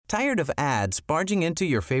Tired of ads barging into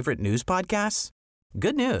your favorite news podcasts?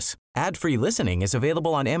 Good news. Ad-free listening is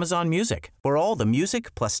available on Amazon Music for all the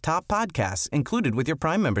music plus top podcasts included with your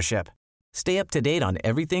Prime membership. Stay up to date on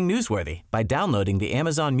everything newsworthy by downloading the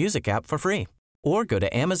Amazon Music app for free or go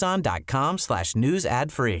to amazon.com/news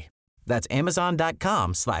ad free. That's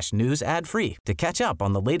amazon.com/news ad free to catch up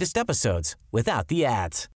on the latest episodes without the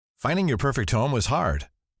ads. Finding your perfect home was hard,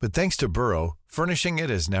 but thanks to Burrow, furnishing it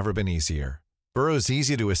has never been easier. Burrow's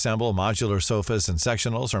easy-to-assemble modular sofas and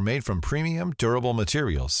sectionals are made from premium, durable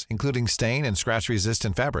materials, including stain and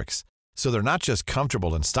scratch-resistant fabrics. So they're not just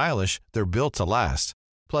comfortable and stylish, they're built to last.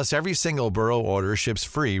 Plus, every single Burrow order ships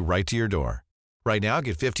free right to your door. Right now,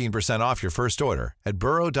 get 15% off your first order at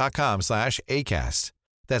burrow.com/ACAST.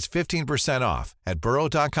 That's 15% off at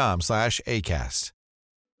burrow.com/ACAST.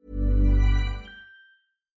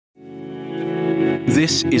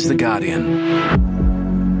 This is The Guardian.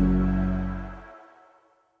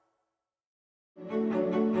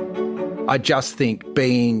 I just think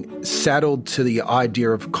being saddled to the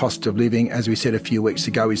idea of cost of living, as we said a few weeks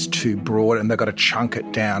ago, is too broad, and they've got to chunk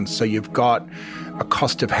it down. So you've got a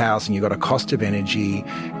cost of housing, you've got a cost of energy,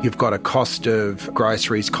 you've got a cost of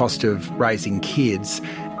groceries, cost of raising kids,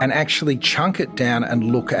 and actually chunk it down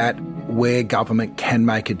and look at where government can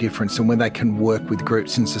make a difference and where they can work with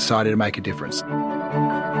groups in society to make a difference.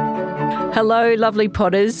 Hello, lovely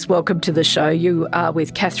potters. Welcome to the show. You are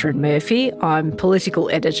with Katharine Murphy. I'm political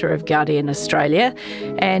editor of Guardian Australia.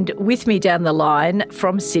 And with me down the line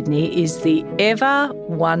from Sydney is the ever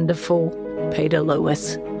wonderful Peter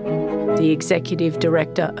Lewis, the Executive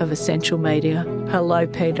Director of Essential Media. Hello,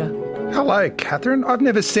 Peter. Hello, Katharine. I've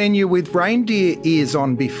never seen you with reindeer ears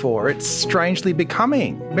on before. It's strangely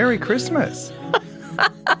becoming. Merry Christmas.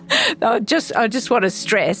 I just want to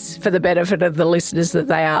stress, for the benefit of the listeners, that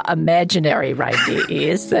they are imaginary reindeer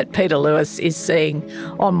ears that Peter Lewis is seeing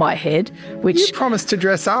on my head. Which you promised to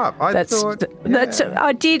dress up. I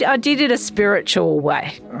did in a spiritual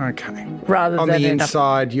way. Okay. Rather on than the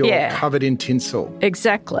inside, you're covered in tinsel.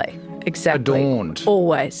 Exactly. Adorned.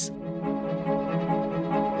 Always.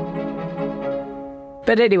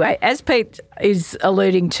 But anyway, as Pete is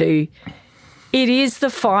alluding to, it is the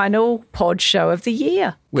final pod show of the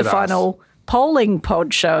year. With the final polling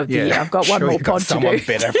pod show of the year. I've got one more pod to do. Someone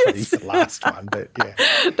better for the last one, but yeah.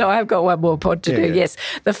 No, I've got one more pod to do, yes.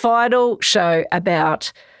 The final show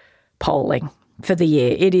about polling for the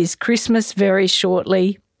year. It is Christmas very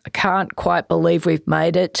shortly. I can't quite believe we've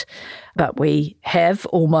made it, but we have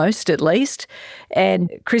almost at least. And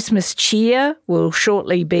Christmas cheer will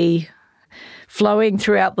shortly be flowing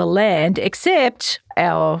throughout the land, except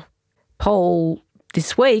our poll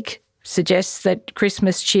this week suggests that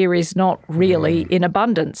Christmas cheer is not really in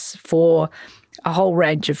abundance for a whole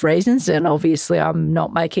range of reasons, and obviously I'm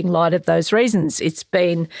not making light of those reasons. It's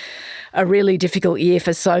been a really difficult year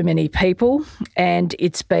for so many people, and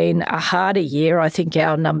it's been a harder year, I think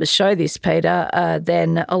our numbers show this, Peter,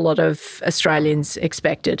 than a lot of Australians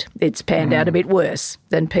expected. It's panned out a bit worse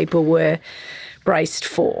than people were braced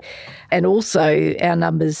for. And also our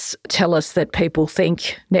numbers tell us that people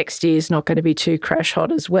think next year's not going to be too crash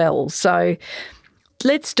hot as well. So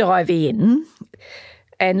let's dive in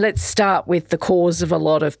and let's start with the cause of a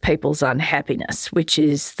lot of people's unhappiness, which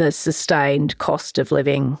is the sustained cost of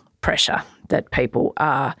living pressure that people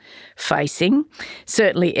are facing.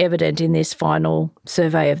 Certainly evident in this final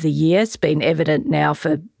survey of the year. It's been evident now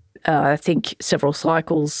for I think several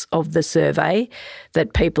cycles of the survey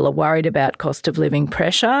that people are worried about cost of living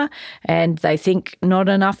pressure and they think not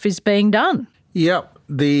enough is being done. Yep.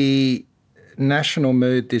 The national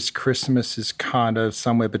mood this Christmas is kind of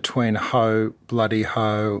somewhere between ho, bloody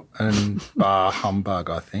ho and bar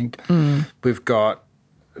humbug, I think. We've got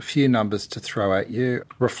a few numbers to throw at you.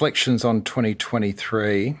 Reflections on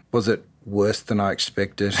 2023. Was it worse than I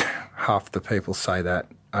expected? Half the people say that.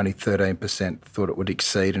 Only 13% thought it would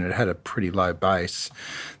exceed, and it had a pretty low base.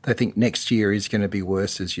 They think next year is going to be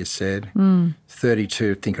worse, as you said.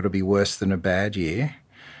 32 think it'll be worse than a bad year.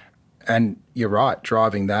 And you're right,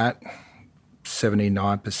 driving that,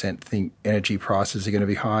 79% think energy prices are going to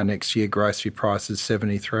be higher next year, grocery prices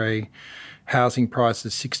 73, housing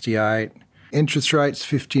prices 68, interest rates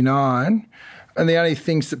 59. And the only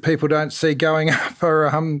things that people don't see going up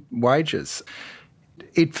are wages.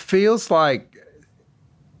 It feels like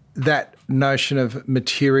that notion of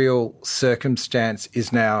material circumstance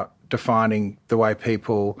is now defining the way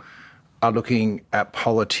people are looking at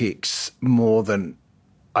politics more than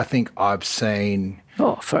I think I've seen.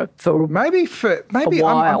 Oh, for maybe a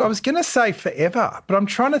while. I was going to say forever, but I'm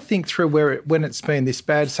trying to think through when it's been this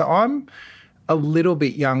bad. So I'm a little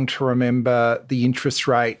bit young to remember the interest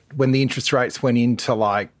rate when the interest rates went into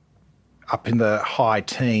like up in the high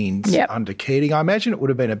teens under Keating. I imagine it would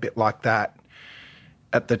have been a bit like that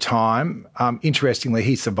at the time. Interestingly,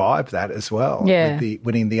 he survived that as well, with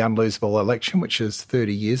winning the unlosable election, which is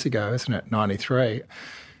 30 years ago, isn't it, 93.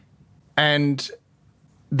 And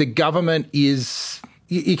the government is,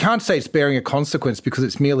 you can't say it's bearing a consequence because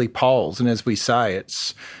it's merely polls. And as we say,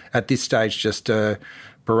 it's at this stage just a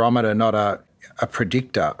barometer, not a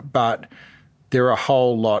predictor. But there are a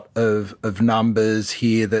whole lot of numbers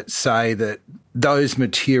here that say that those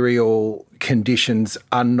material conditions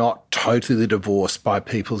are not totally divorced by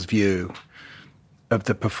people's view of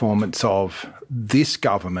the performance of this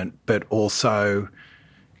government, but also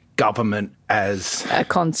government as a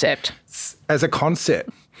concept. As a concept.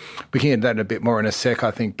 We can get that a bit more in a sec,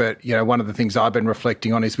 I think. But, you know, one of the things I've been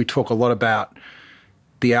reflecting on is we talk a lot about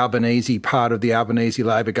the Albanese part of the Albanese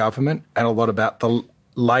Labor government and a lot about the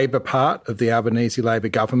Labor part of the Albanese Labor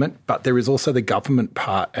government, but there is also the government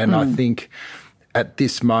part. And I think at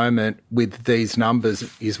this moment with these numbers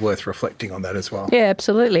is worth reflecting on that as well. Yeah,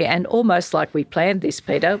 absolutely. And almost like we planned this,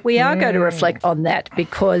 Peter, we are going to reflect on that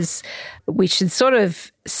because we should sort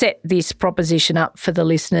of set this proposition up for the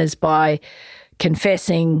listeners by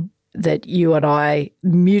confessing that you and I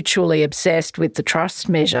mutually obsessed with the trust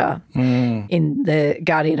measure in the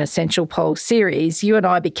Guardian Essential Poll series. You and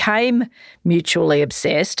I became mutually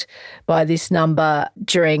obsessed by this number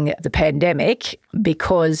during the pandemic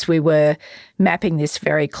because we were mapping this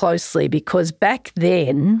very closely, because back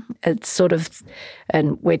then it's sort of,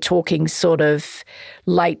 and we're talking sort of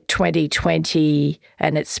late 2020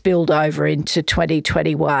 and it spilled over into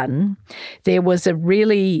 2021, there was a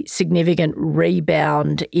really significant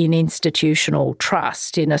rebound in institutional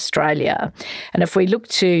trust in Australia. And if we look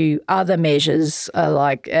to other measures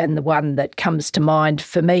and the one that comes to mind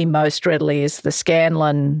for me most readily is the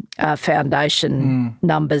Scanlon Foundation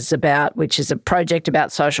numbers which is a project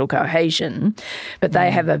about social cohesion, but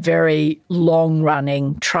they have a very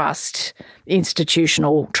long-running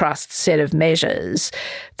institutional trust set of measures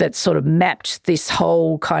that sort of mapped this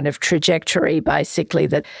whole kind of trajectory, basically,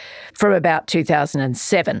 that from about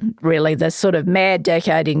 2007, really, the sort of mad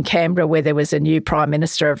decade in Canberra where there was a new Prime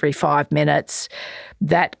Minister every 5 minutes,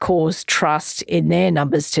 that caused trust in their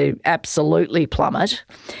numbers to absolutely plummet.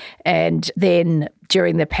 And then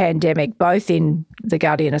during the pandemic, both in the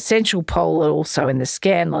Guardian Essential Poll and also in the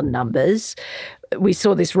Scanlon numbers, we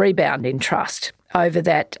saw this rebound in trust over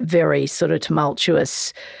that very sort of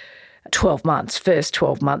tumultuous 12 months, first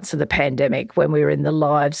 12 months of the pandemic, when we were in the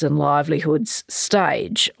lives and livelihoods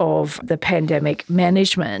stage of the pandemic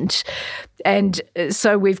management. And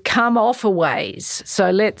so we've come off a ways. So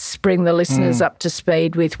let's bring the listeners up to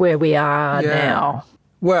speed with where we are now.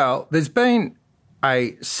 Well, there's been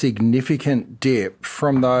a significant dip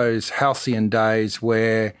from those halcyon days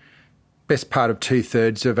where best part of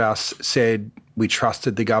 2/3 of us said we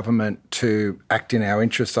trusted the government to act in our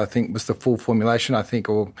interests, I think was the full formulation, I think,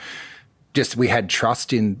 or just we had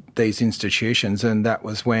trust in these institutions. And that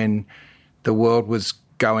was when the world was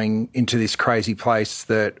going into this crazy place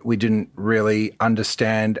that we didn't really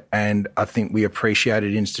understand. And I think we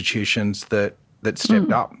appreciated institutions that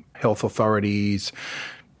stepped up, health authorities,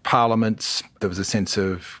 parliaments. There was a sense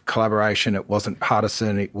of collaboration. It wasn't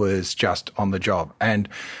partisan. It was just on the job. And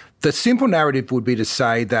the simple narrative would be to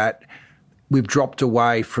say that we've dropped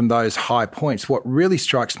away from those high points. What really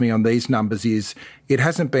strikes me on these numbers is it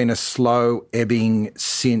hasn't been a slow ebbing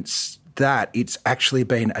since that. It's actually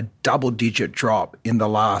been a double-digit drop in the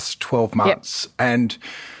last 12 months. Yep. And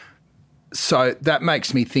so that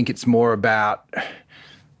makes me think it's more about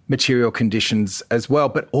material conditions as well,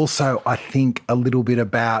 but also I think a little bit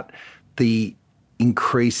about the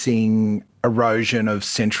increasing erosion of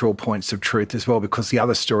central points of truth as well, because the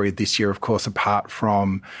other story this year, of course, apart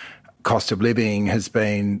from cost of living, has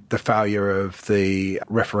been the failure of the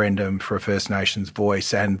referendum for a First Nations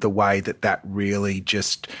voice and the way that really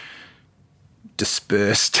just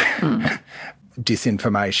dispersed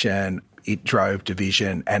disinformation. It drove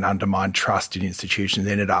division and undermined trust in institutions.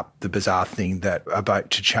 Ended up the bizarre thing that a vote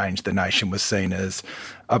to change the nation was seen as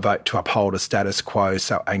a vote to uphold a status quo,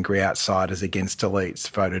 so angry outsiders against elites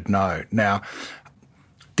voted no. Now,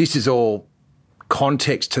 this is all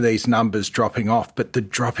context to these numbers dropping off, but the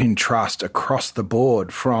drop in trust across the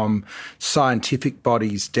board, from scientific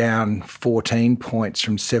bodies down 14 points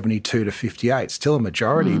from 72 to 58, still a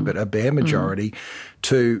majority, but a bare majority,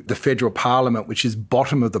 to the federal parliament, which is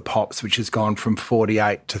bottom of the pops, which has gone from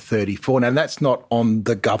 48 to 34. Now, that's not on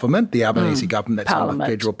the government, the Albanese government, that's parliament. On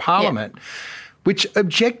the federal parliament, which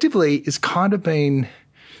objectively has kind of been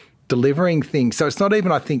delivering things. So it's not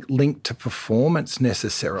even, I think, linked to performance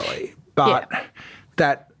necessarily. But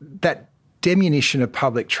that diminution of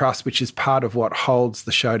public trust, which is part of what holds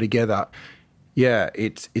the show together. Yeah,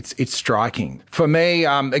 it's striking. For me,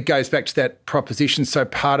 it goes back to that proposition. So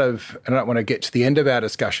part of, and I don't want to get to the end of our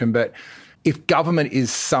discussion, but if government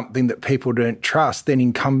is something that people don't trust, then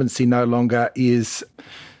incumbency no longer is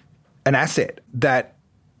an asset. That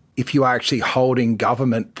if you are actually holding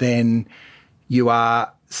government, then you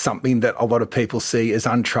are something that a lot of people see as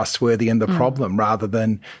untrustworthy and the problem, rather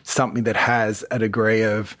than something that has a degree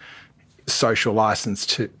of social license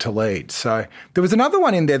to lead. So there was another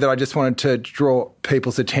one in there that I just wanted to draw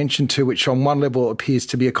people's attention to, which on one level appears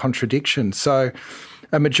to be a contradiction. So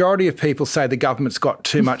a majority of people say the government's got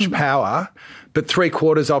too much power, but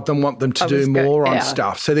 3/4 of them want them to do more on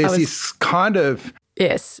stuff. So there's this kind of...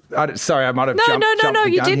 Yes. Sorry, I might have jumped No, the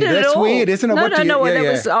gun you didn't here. at That's all. weird, isn't it?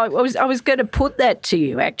 I was going to put that to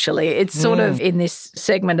you, actually. It's sort of in this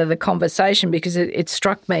segment of the conversation, because it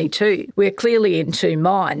struck me too. We're clearly in two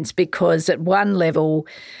minds, because at one level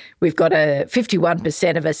we've got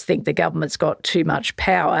 51% of us think the government's got too much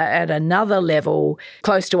power. At another level,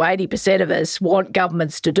 close to 80% of us want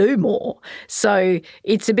governments to do more. So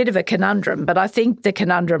it's a bit of a conundrum. But I think the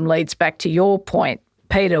conundrum leads back to your point,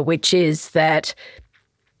 Peter, which is that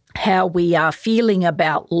how we are feeling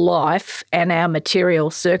about life and our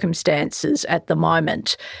material circumstances at the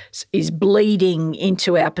moment is bleeding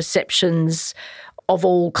into our perceptions of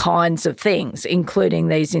all kinds of things, including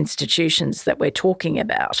these institutions that we're talking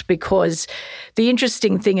about. Because the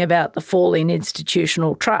interesting thing about the fall in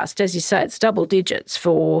institutional trust, as you say, it's double digits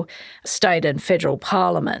for state and federal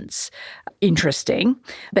parliaments. Interesting.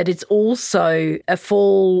 But it's also a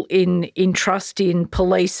fall in trust in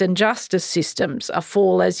police and justice systems, a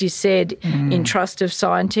fall, as you said, in trust of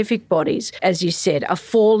scientific bodies, as you said, a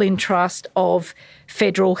fall in trust of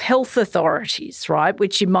federal health authorities, right,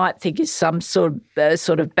 which you might think is some sort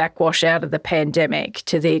of backwash out of the pandemic,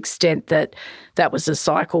 to the extent that that was a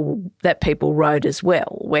cycle that people rode as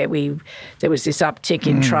well, where there was this uptick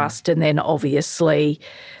in trust, and then obviously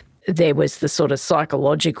there was the sort of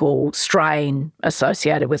psychological strain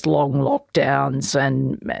associated with long lockdowns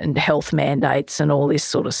and health mandates and all this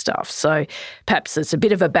sort of stuff. So perhaps it's a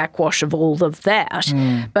bit of a backwash of all of that.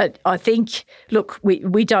 But I think, look,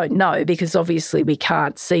 we don't know, because obviously we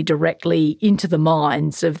can't see directly into the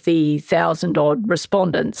minds of the 1,000-odd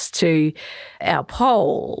respondents to our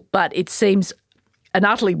poll. But it seems an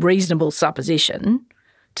utterly reasonable supposition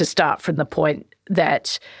to start from the point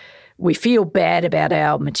that we feel bad about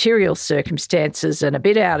our material circumstances and a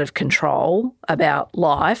bit out of control about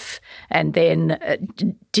life, and then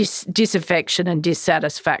disaffection and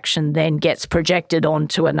dissatisfaction then gets projected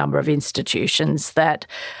onto a number of institutions that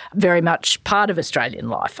are very much part of Australian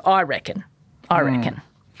life, I reckon.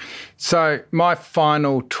 So my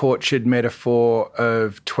final tortured metaphor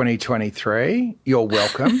of 2023, you're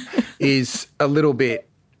welcome, is a little bit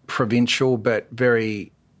provincial but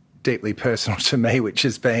very deeply personal to me, which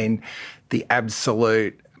has been the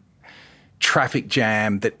absolute traffic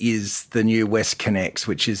jam that is the new West Connects,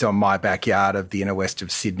 which is on my backyard of the inner west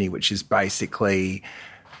of Sydney, which is basically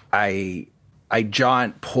a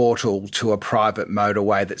giant portal to a private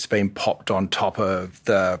motorway that's been popped on top of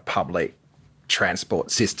the public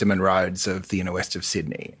transport system and roads of the inner west of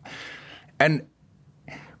Sydney. And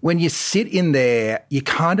when you sit in there, you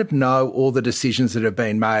kind of know all the decisions that have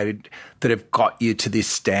been made that have got you to this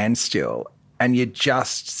standstill, and you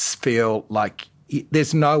just feel like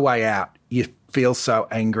there's no way out. You feel so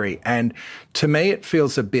angry. And to me, it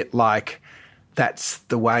feels a bit like that's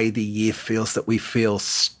the way the year feels, that we feel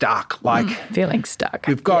stuck. Like feeling stuck.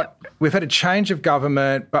 We've had a change of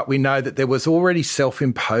government, but we know that there was already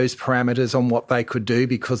self-imposed parameters on what they could do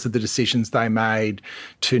because of the decisions they made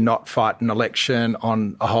to not fight an election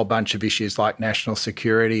on a whole bunch of issues like national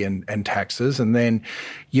security and taxes. And then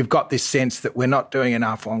you've got this sense that we're not doing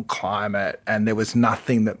enough on climate, and there was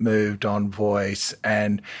nothing that moved on voice,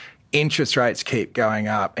 and interest rates keep going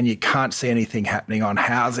up, and you can't see anything happening on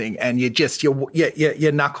housing, and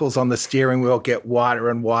your knuckles on the steering wheel get wider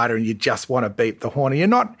and wider, and you just want to beep the horn.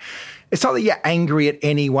 And it's not that you're angry at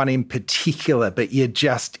anyone in particular, but you're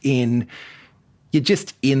just in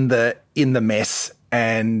the mess,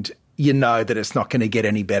 and you know that it's not going to get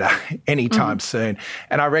any better anytime soon.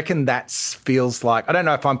 And I reckon that feels like, I don't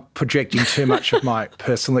know if I'm projecting too much of my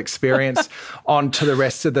personal experience onto the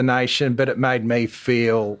rest of the nation, but it made me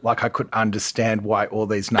feel like I could understand why all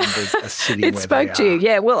these numbers are sitting where they are. It spoke to you,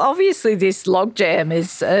 yeah. Well, obviously this logjam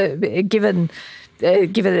is given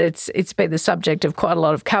given that it's been the subject of quite a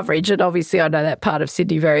lot of coverage, and obviously I know that part of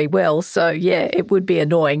Sydney very well, so yeah, it would be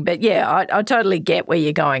annoying. But yeah, I totally get where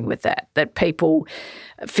you're going with that people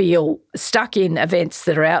feel stuck in events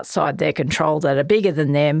that are outside their control, that are bigger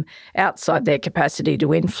than them, outside their capacity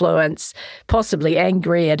to influence, possibly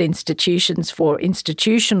angry at institutions for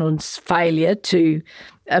institutions' failure to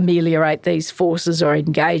ameliorate these forces or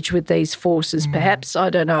engage with these forces, perhaps.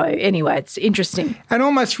 I don't know. Anyway, it's interesting. And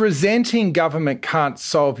almost resenting government can't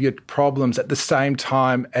solve your problems at the same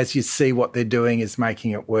time as you see what they're doing is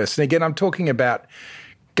making it worse. And again, I'm talking about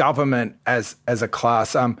government as a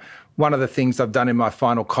class. One of the things I've done in my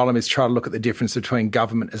final column is try to look at the difference between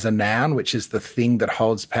government as a noun, which is the thing that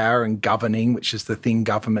holds power, and governing, which is the thing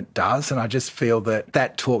government does. And I just feel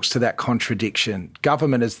that talks to that contradiction.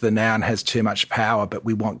 Government as the noun has too much power, but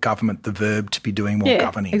we want government, the verb, to be doing more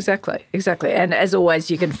governing. Exactly. And as always,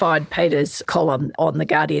 you can find Peter's column on the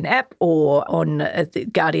Guardian app or on the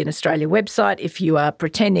Guardian Australia website if you are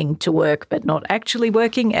pretending to work but not actually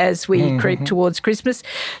working as we creep towards Christmas.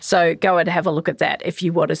 So go and have a look at that if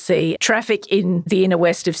you want to see traffic in the inner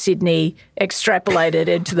west of Sydney extrapolated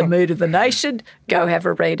into the mood of the nation. Go have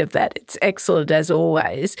a read of that. It's excellent as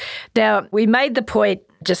always. Now, we made the point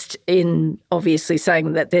just in obviously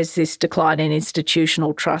saying that there's this decline in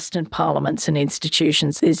institutional trust in parliaments and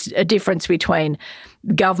institutions. There's a difference between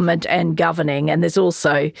government and governing, and there's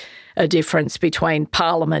also a difference between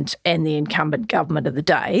Parliament and the incumbent government of the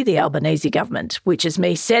day, the Albanese government, which is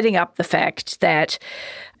me setting up the fact that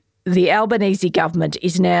the Albanese government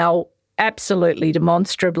is now absolutely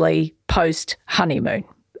demonstrably post-honeymoon.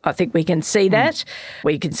 I think we can see that.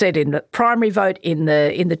 We can see it in the primary vote in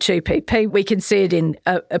the 2PP. We can see it in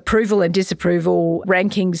approval and disapproval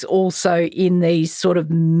rankings, also in these sort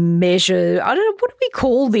of measure. I don't know, what do we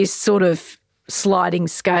call this sort of sliding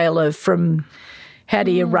scale of from how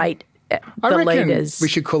do you rate the leaders? We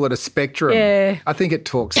should call it a spectrum. Yeah. I think it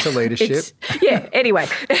talks to leadership. Anyway.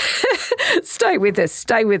 Stay with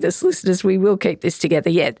us, listeners. We will keep this together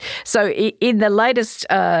yet. So in the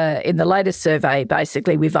latest survey,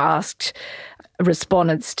 basically, we've asked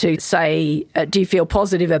respondents to say, do you feel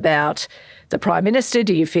positive about the Prime Minister?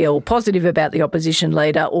 Do you feel positive about the opposition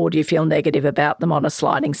leader, or do you feel negative about them on a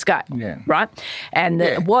sliding scale? Yeah. Right?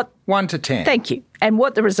 And what 1 to 10. Thank you. And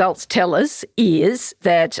what the results tell us is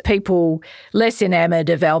that people less enamoured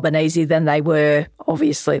of Albanese than they were,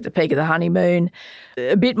 obviously, at the peak of the honeymoon,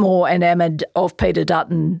 a bit more enamoured of Peter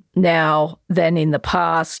Dutton now than in the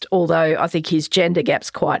past, although I think his gender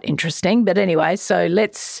gap's quite interesting. But anyway, so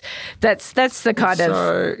that's the kind of...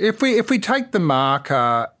 So if we take the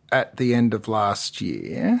marker at the end of last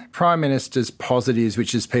year, Prime Minister's positives,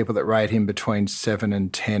 which is people that rate him between 7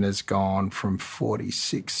 and 10, has gone from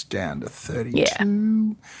 46 down to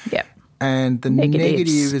 32. Yeah. And the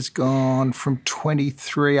negative has gone from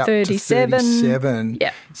 23 up 37. To 37.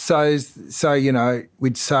 Yeah. So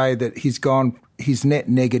we'd say that he's net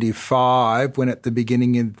negative 5 when at the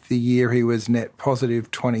beginning of the year he was net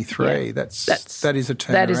positive 23. Yeah. That is a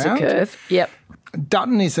turnaround. That is a curve. Yep.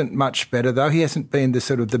 Dutton isn't much better, though. He hasn't been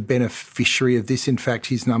the beneficiary of this. In fact,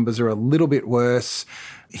 his numbers are a little bit worse.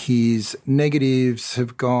 His negatives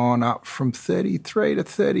have gone up from 33 to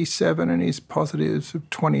 37 and his positives of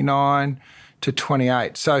 29 to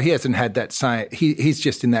 28. So he hasn't had that same – he's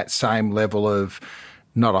just in that same level of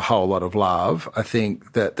not a whole lot of love. I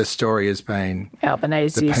think that the story has been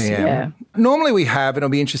Albanese, the PM. Yeah. Normally we have, and it'll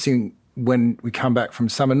be interesting when we come back from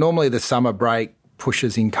summer, normally the summer break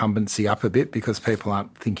pushes incumbency up a bit because people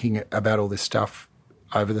aren't thinking about all this stuff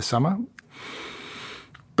over the summer.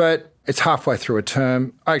 But it's halfway through a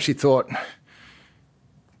term. I actually thought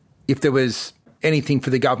if there was anything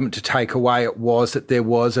for the government to take away, it was that there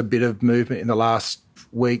was a bit of movement in the last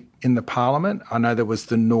week in the Parliament. I know there was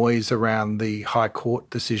the noise around the High Court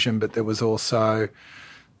decision, but there was also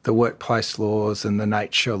the workplace laws and the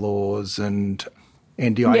nature laws and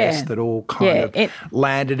NDIS that all kind of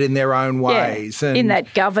landed in their own ways. And, in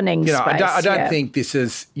that governing space. I don't think this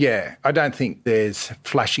is, I don't think there's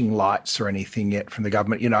flashing lights or anything yet from the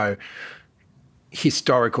government.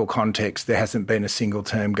 Historical context, there hasn't been a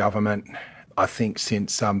single-term government, I think,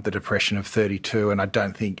 since the Depression of 32, and I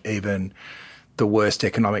don't think even the worst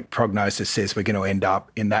economic prognosis says we're going to end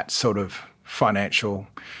up in that sort of financial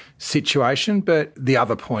situation. But the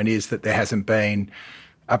other point is that there hasn't been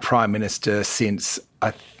a Prime Minister since,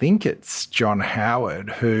 I think it's John Howard,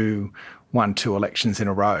 who won 2 elections in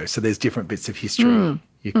a row. So there's different bits of history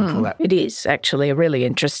you can pull out. It is actually a really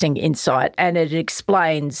interesting insight, and it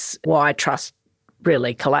explains why trust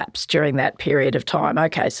really collapsed during that period of time.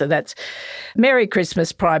 Okay, so that's Merry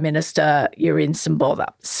Christmas, Prime Minister, you're in some bother.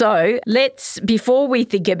 So before we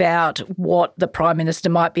think about what the Prime Minister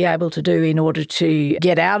might be able to do in order to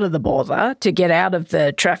get out of the bother, to get out of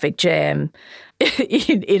the traffic jam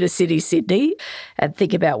in inner city Sydney and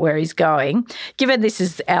think about where he's going. Given this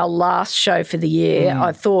is our last show for the year,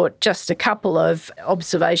 I thought just a couple of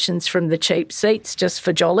observations from the cheap seats just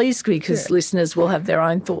for jollies, because listeners will have their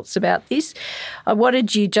own thoughts about this. I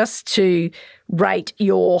wanted you just to rate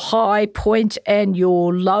your high point and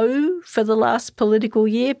your low for the last political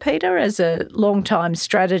year, Peter, as a long-time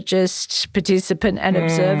strategist, participant and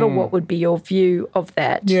observer. What would be your view of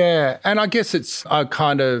that? Yeah, and I guess I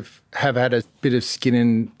kind of have had a bit of skin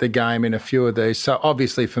in the game in a few of these. So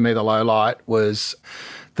obviously for me the low light was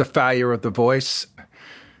the failure of The Voice.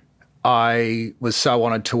 I was so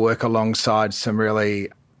honoured to work alongside some really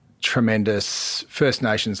tremendous First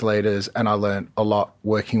Nations leaders, and I learnt a lot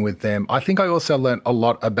working with them. I think I also learnt a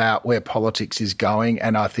lot about where politics is going,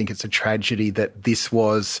 and I think it's a tragedy that this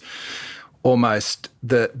was almost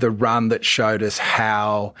the run that showed us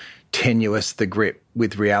how tenuous the grip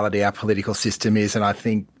with reality our political system is, and I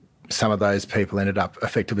think some of those people ended up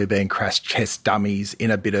effectively being crash test dummies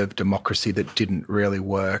in a bit of democracy that didn't really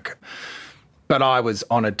work. But I was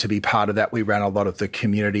honoured to be part of that. We ran a lot of the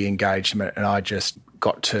community engagement, and I just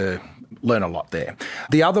got to learn a lot there.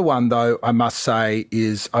 The other one, though, I must say,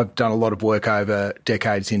 is I've done a lot of work over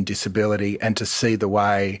decades in disability, and to see the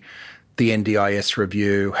way the NDIS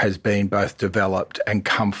review has been both developed and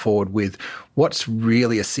come forward with what's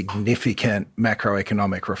really a significant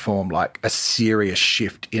macroeconomic reform, like a serious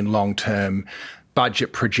shift in long-term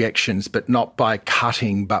budget projections, but not by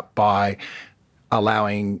cutting, but by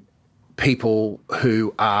allowing people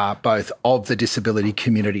who are both of the disability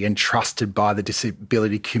community and trusted by the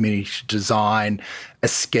disability community to design a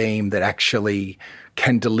scheme that actually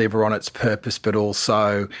can deliver on its purpose but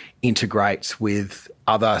also integrates with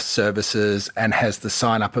other services and has the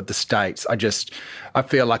sign-up of the states. I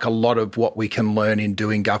feel like a lot of what we can learn in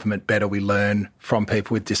doing government better, we learn from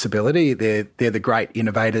people with disability. They're the great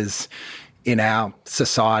innovators in our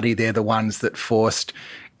society. They're the ones that forced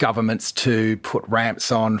governments to put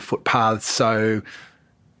ramps on footpaths so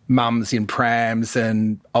mums in prams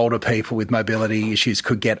and older people with mobility issues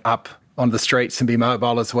could get up on the streets and be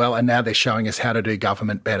mobile as well. And now they're showing us how to do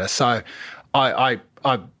government better. So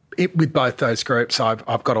with both those groups,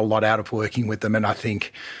 I've got a lot out of working with them. And I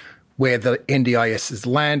think where the NDIS has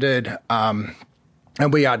landed, and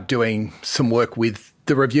we are doing some work with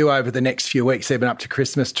the review over the next few weeks, even up to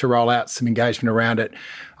Christmas, to roll out some engagement around it.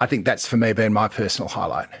 I think that's, for me, been my personal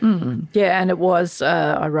highlight. Yeah, and it was,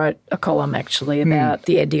 I wrote a column actually about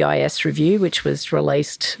the NDIS review, which was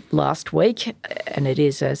released last week, and it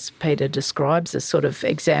is, as Peter describes, a sort of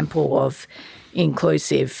example of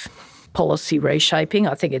inclusive policy reshaping.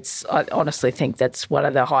 I honestly think that's one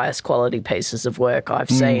of the highest quality pieces of work I've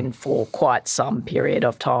seen for quite some period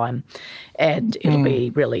of time. And it'll be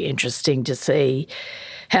really interesting to see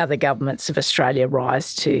how the governments of Australia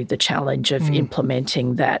rise to the challenge of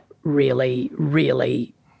implementing that really,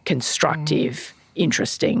 really constructive,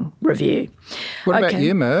 interesting review. What about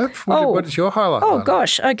you, Murph? What is your highlight? Oh,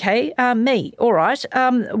 gosh. Okay. Me. All right.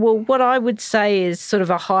 Well, what I would say is sort of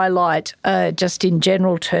a highlight just in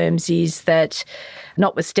general terms is that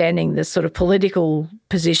notwithstanding the sort of political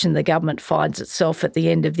position the government finds itself at the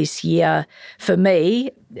end of this year, for me,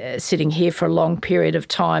 sitting here for a long period of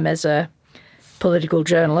time as a political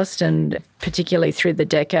journalist and particularly through the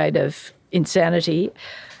decade of insanity,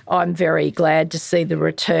 I'm very glad to see the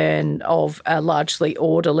return of a largely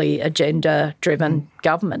orderly, agenda-driven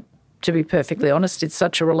government. To be perfectly honest, it's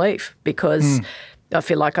such a relief because I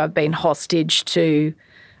feel like I've been hostage to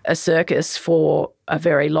a circus for a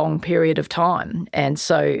very long period of time. And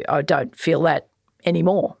so I don't feel that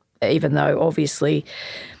anymore, even though obviously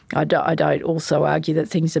I don't also argue that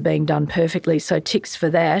things are being done perfectly, so ticks for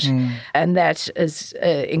that. And that has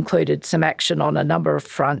included some action on a number of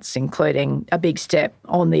fronts, including a big step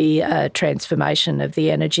on the transformation of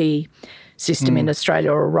the energy system in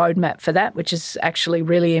Australia, or a roadmap for that, which is actually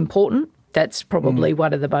really important. That's probably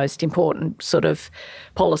one of the most important sort of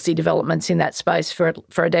policy developments in that space for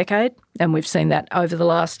a decade, and we've seen that over the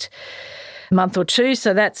last month or two,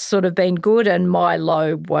 so that's sort of been good. And my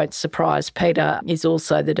low, won't surprise Peter, is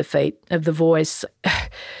also the defeat of The Voice,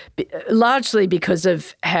 largely because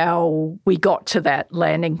of how we got to that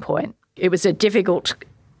landing point. It was a difficult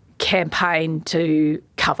campaign to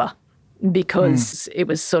cover because it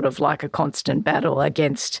was sort of like a constant battle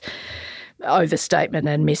against overstatement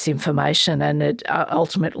and misinformation, and it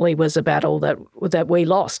ultimately was a battle that we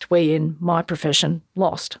lost. We in my profession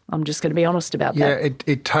lost. I'm just going to be honest about that. Yeah,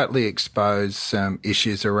 it totally exposed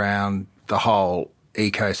issues around the whole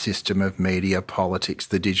ecosystem of media, politics,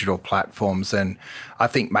 the digital platforms, and I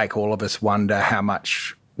think make all of us wonder how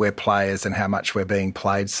much we're players and how much we're being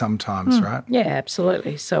played sometimes, right? Yeah,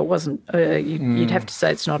 absolutely. So it wasn't, you'd have to say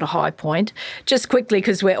it's not a high point. Just quickly,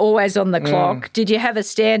 because we're always on the clock, did you have a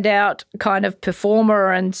standout kind of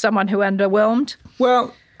performer and someone who underwhelmed?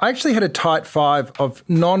 Well, I actually had a tight five of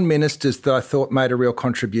non-ministers that I thought made a real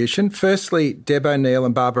contribution. Firstly, Deb O'Neill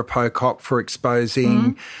and Barbara Pocock for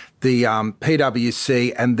exposing the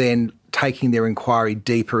PwC and then taking their inquiry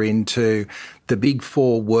deeper into the Big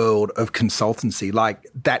Four world of consultancy. Like,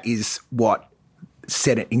 that is what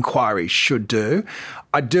Senate inquiries should do.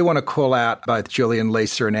 I do want to call out both Julian,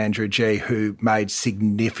 Lisa and Andrew G, who made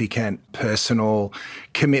significant personal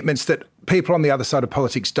commitments that people on the other side of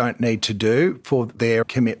politics don't need to do for their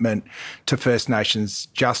commitment to First Nations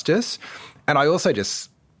justice. And I also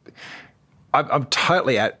I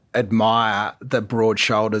totally admire the broad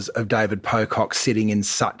shoulders of David Pocock sitting in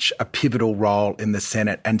such a pivotal role in the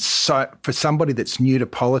Senate. And so for somebody that's new to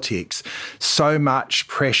politics, so much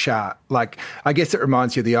pressure. Like, I guess it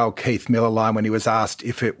reminds you of the old Keith Miller line when he was asked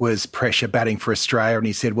if it was pressure batting for Australia. And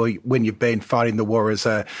he said, well, when you've been fighting the war as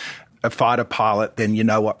a fighter pilot, then you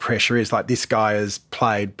know what pressure is. Like, this guy has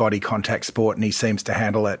played body contact sport and he seems to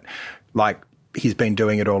handle it like he's been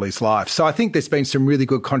doing it all his life. So I think there's been some really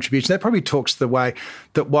good contribution. That probably talks to the way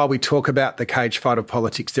that while we talk about the cage fight of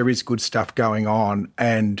politics, there is good stuff going on.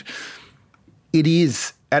 And it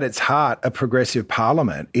is, at its heart, a progressive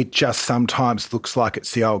parliament. It just sometimes looks like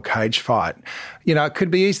it's the old cage fight. You know, it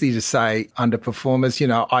could be easy to say underperformers. You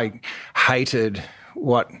know, I hated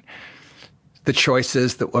the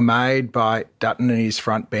choices that were made by Dutton and his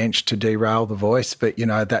front bench to derail The Voice, but, you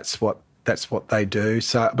know, that's what they do.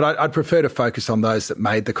 So, but I'd prefer to focus on those that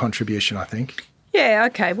made the contribution, I think. Yeah,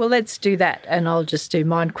 okay. Well, let's do that, and I'll just do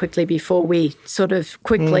mine quickly before we sort of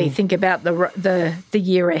quickly think about the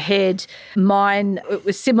year ahead. Mine, it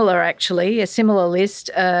was similar, actually, a similar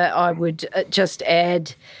list. I would just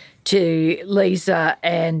add to Lisa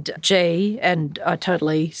and G, and I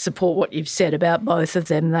totally support what you've said about both of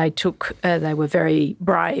them. They were very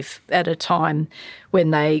brave at a time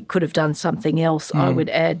when they could have done something else. I would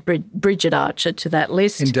add Bridget Archer to that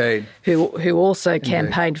list. Indeed. Who also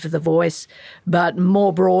campaigned for The Voice, but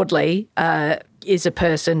more broadly is a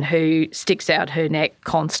person who sticks out her neck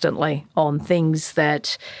constantly on things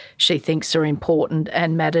that she thinks are important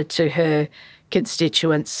and matter to her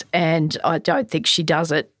constituents, and I don't think she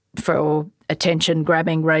does it for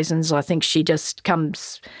attention-grabbing reasons. I think she just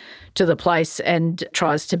comes to the place and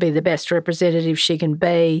tries to be the best representative she can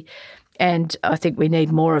be, and I think we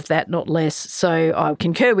need more of that, not less. So I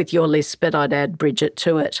concur with your list, but I'd add Bridget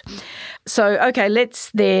to it. So, okay,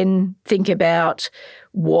 let's then think about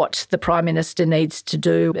what the Prime Minister needs to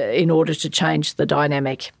do in order to change the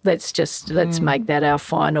dynamic. Let's make that our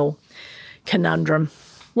final conundrum.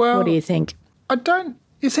 Well, what do you think?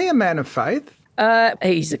 Is he a man of faith?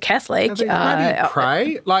 He's a Catholic. Maybe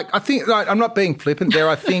pray. I think, I'm not being flippant there.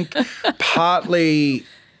 I think partly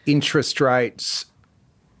interest rates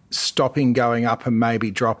stopping going up and maybe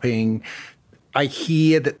dropping. I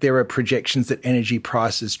hear that there are projections that energy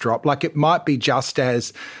prices drop. Like, it might be just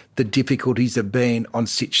as the difficulties have been on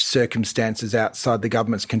such circumstances outside the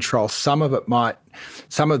government's control. Some of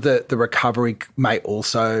the recovery may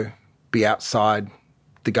also be outside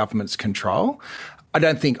the government's control. I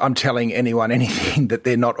don't think I'm telling anyone anything that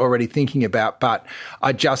they're not already thinking about, but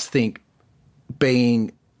I just think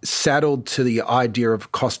being saddled to the idea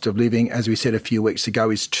of cost of living, as we said a few weeks ago,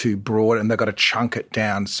 is too broad, and they've got to chunk it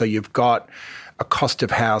down. So you've got a cost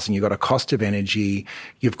of housing, you've got a cost of energy,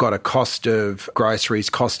 you've got a cost of groceries,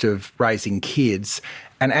 cost of raising kids,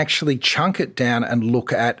 and actually chunk it down and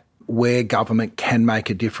look at where government can make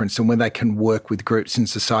a difference and when they can work with groups in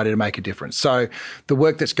society to make a difference. So the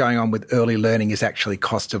work that's going on with early learning is actually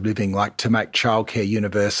cost of living. Like, to make childcare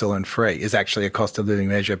universal and free is actually a cost of living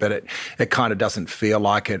measure, but it kind of doesn't feel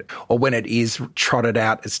like it. Or when it is trotted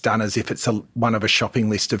out, it's done as if it's one of a shopping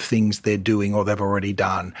list of things they're doing or they've already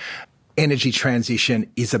done. Energy transition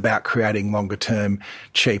is about creating longer-term,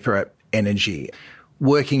 cheaper energy,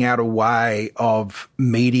 working out a way of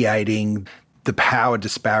mediating the power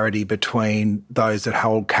disparity between those that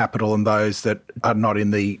hold capital and those that are not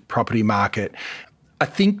in the property market. I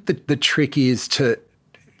think that the trick is to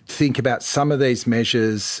think about some of these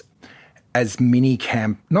measures as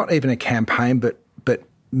not even a campaign, but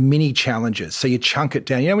mini challenges. So you chunk it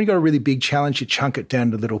down. You know, when you've got a really big challenge, you chunk it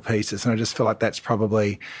down to little pieces. And I just feel like that's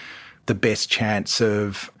probably the best chance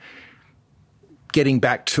of getting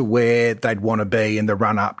back to where they'd want to be in the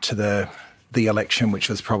run-up to the election, which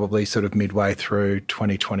was probably sort of midway through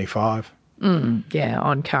 2025.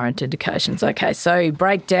 On current indications. Okay, so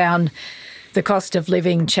break down the cost of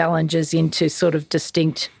living challenges into sort of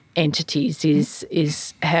distinct entities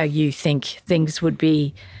is how you think things would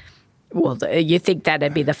be. Well, you think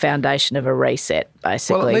that'd be the foundation of a reset,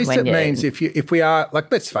 basically. Well, at least it means if we are,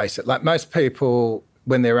 like, let's face it, like most people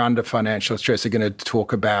when they're under financial stress are going to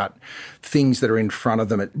talk about things that are in front of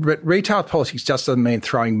them. Retail politics just doesn't mean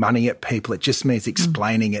throwing money at people. It just means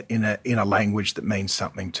explaining it in a language that means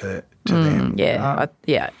something to them.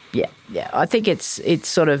 I think it's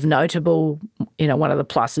sort of notable. You know, one of the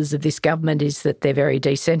pluses of this government is that they're very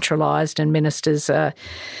decentralised and ministers are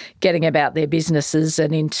getting about their businesses,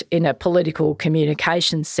 and in a political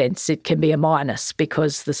communication sense, it can be a minus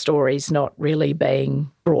because the story's not really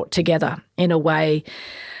being brought together in a way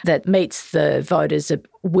that meets the voters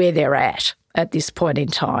where they're at this point in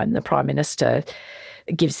time. The Prime Minister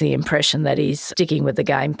gives the impression that he's sticking with the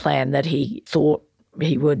game plan that he thought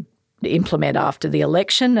he would implement after the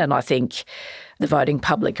election, and I think the voting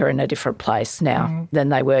public are in a different place now than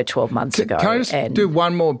they were 12 months ago. Can I just do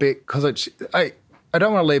one more bit? Because I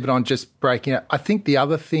don't want to leave it on just breaking it. I think the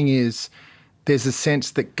other thing is there's a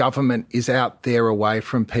sense that government is out there away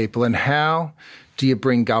from people, and how do you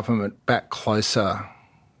bring government back closer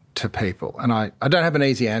to people? And I don't have an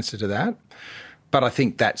easy answer to that, but I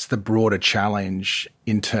think that's the broader challenge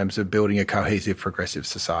in terms of building a cohesive, progressive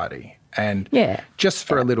society. And just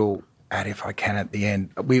for a little ad, if I can, at the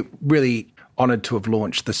end, we really honoured to have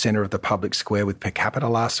launched the Centre of the Public Square with per capita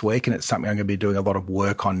last week, and it's something I'm going to be doing a lot of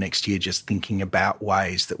work on next year, just thinking about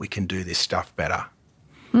ways that we can do this stuff better.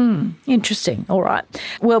 Interesting. All right.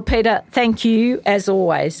 Well, Peter, thank you, as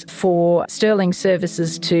always, for sterling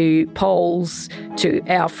services to polls, to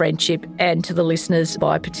our friendship, and to the listeners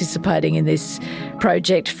by participating in this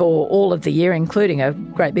project for all of the year, including a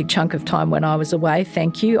great big chunk of time when I was away.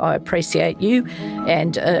 Thank you. I appreciate you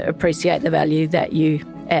and appreciate the value that you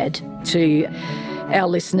add to our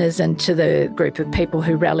listeners and to the group of people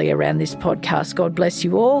who rally around this podcast. God bless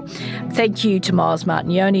you all. Thank you to Miles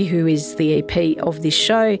Martignoni, who is the EP of this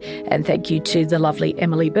show, and thank you to the lovely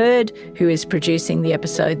Emily Bird, who is producing the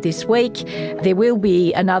episode this week. There will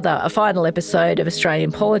be a final episode of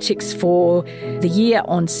Australian Politics for the year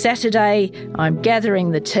on Saturday. I'm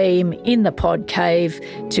gathering the team in the pod cave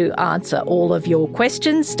to answer all of your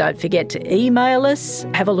questions. Don't forget to email us.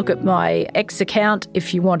 Have a look at my X account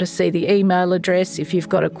if you want to see the email address. If you've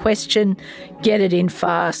got a question, get it in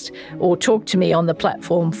fast, or talk to me on the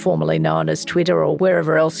platform formerly known as Twitter or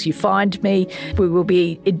wherever else you find me. We will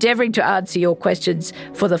be endeavouring to answer your questions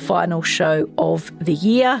for the final show of the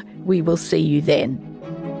year. We will see you then.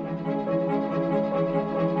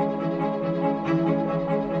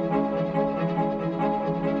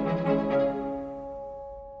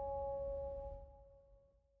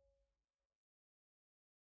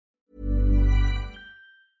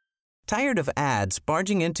 Tired of ads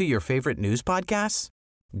barging into your favorite news podcasts?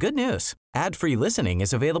 Good news. Ad-free listening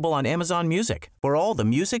is available on Amazon Music for all the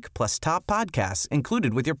music plus top podcasts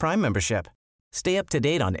included with your Prime membership. Stay up to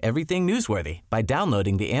date on everything newsworthy by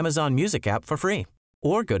downloading the Amazon Music app for free,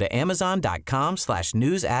 or go to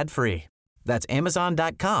amazon.com/news ad free. That's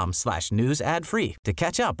amazon.com/news ad free to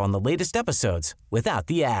catch up on the latest episodes without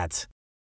the ads.